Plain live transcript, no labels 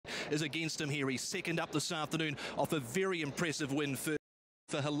is against him here. He's second up this afternoon off a very impressive win for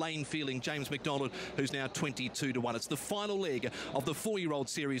Helene Feeling, James McDonald, who's now 22-1. It's the final leg of the 4-year-old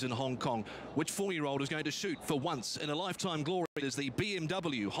series in Hong Kong. Which 4-year-old is going to shoot for once in a lifetime glory? It is the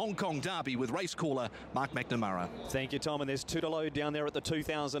BMW Hong Kong Derby with race caller Mark McNamara. Thank you, Tom. And there's two to load down there at the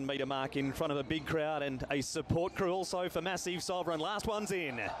 2,000 metre mark in front of a big crowd and a support crew also for Massive Sovereign. Last one's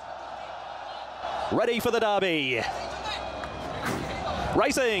in. Ready for the Derby.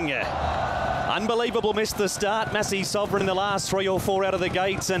 Racing. Unbelievable missed the start. Massive Sovereign in the last 3 or 4 out of the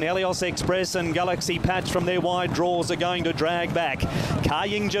gates, and Helios Express and Galaxy Patch from their wide draws are going to drag back.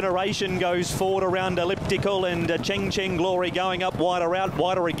 Kaying Generation goes forward around Elliptical, and Cheng Cheng Glory going up wider out,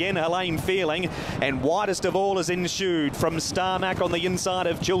 wider again, Helene Feeling, and widest of all is Ensued from Starmac on the inside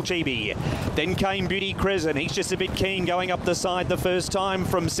of Chilchibi. Then came Beauty Crescent. He's just a bit keen going up the side the first time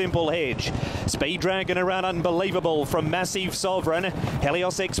from Simple Hedge. Speed Dragon around Unbelievable from Massive Sovereign.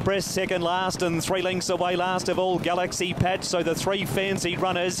 Helios Express second last, and 3 lengths away last of all Galaxy Patch. So the 3 fancied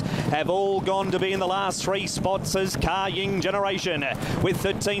runners have all gone to be in the last 3 spots as Kaying Generation with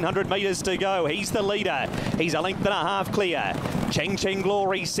 1,300 metres to go. He's the leader. He's a length and a half clear. Cheng Cheng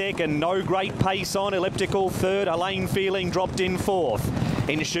Glory second. No great pace on. Elliptical third. Helene Feeling dropped in fourth.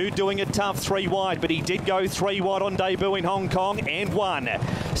 Ensued doing it tough 3 wide, but he did go 3 wide on debut in Hong Kong and won.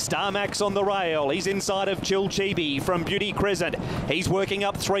 Starmax on the rail. He's inside of Chilchibi from Beauty Crescent. He's working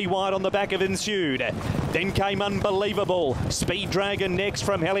up 3 wide on the back of Ensued. Then came Unbelievable. Speed Dragon next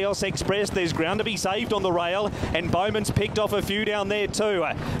from Helios Express. There's ground to be saved on the rail, and Bowman's picked off a few down there too.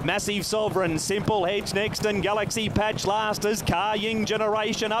 Massive Sovereign, Simple Hedge next, and Galaxy Patch last as Kaying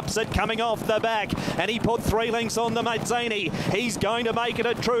Generation ups it coming off the back, and he put 3 lengths on the Mazzini. He's going to make it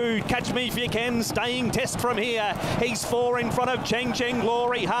a true Catch Me If You Can staying test from here. He's 4 in front of Cheng Cheng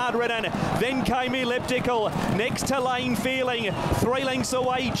Glory, hard ridden. Then came Elliptical, next to Helene Feeling, 3 lengths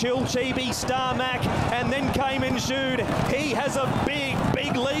away Chilchibi, Starmac, and then came Ensued. He has a big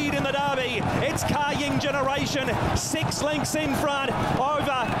lead in the Derby. It's Kaying Generation, 6 lengths in front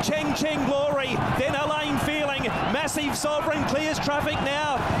over Cheng Cheng Glory, then Helene Feeling. Massive Sovereign clears traffic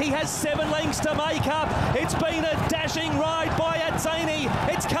now. He has 7 lengths to make up. It's been a dashing ride by Atzani.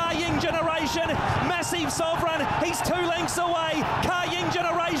 It's Kaying Generation, Massive Sovereign. He's 2 lengths away. Kaying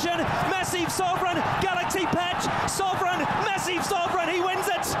Generation, Massive Sovereign, Galaxy Patch, Sovereign, Massive Sovereign. He wins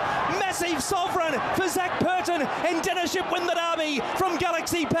it. Massive Sovereign for Zach Purton and Dennership win the Derby from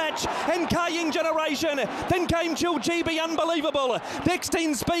Galaxy Patch and Kaying Generation. Then came Chilchibi, Unbelievable. Next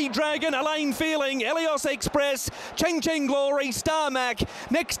in Speed Dragon, Helene Feeling, Helios Express, Cheng Cheng Glory, Starmac.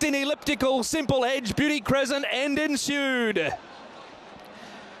 Next in Elliptical, Simple Hedge, Beauty Crescent and Ensued.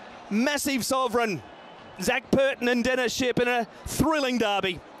 Massive Sovereign, Zach Purton and Dennership in a thrilling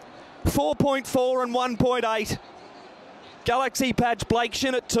Derby. 4.4 and 1.8. Galaxy Patch, Blake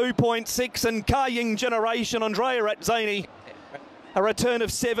Shin at 2.6, and Kaying Generation, Andrea Atzani, a return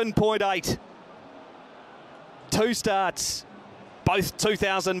of 7.8. 2 starts, both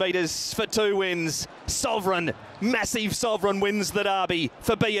 2,000 metres for 2 wins. Sovereign, Massive Sovereign wins the Derby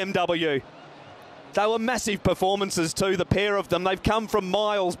for BMW. They were massive performances too, the pair of them. They've come from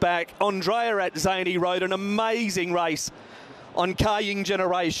miles back. Andrea Atzani rode an amazing race on Kaying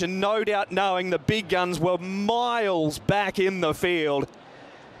Generation, no doubt knowing the big guns were miles back in the field.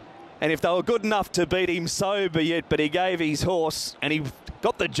 And if they were good enough to beat him, so be it. But he gave his horse, and he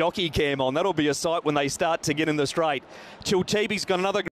got the jockey cam on. That'll be a sight when they start to get in the straight. Chilchibi's got another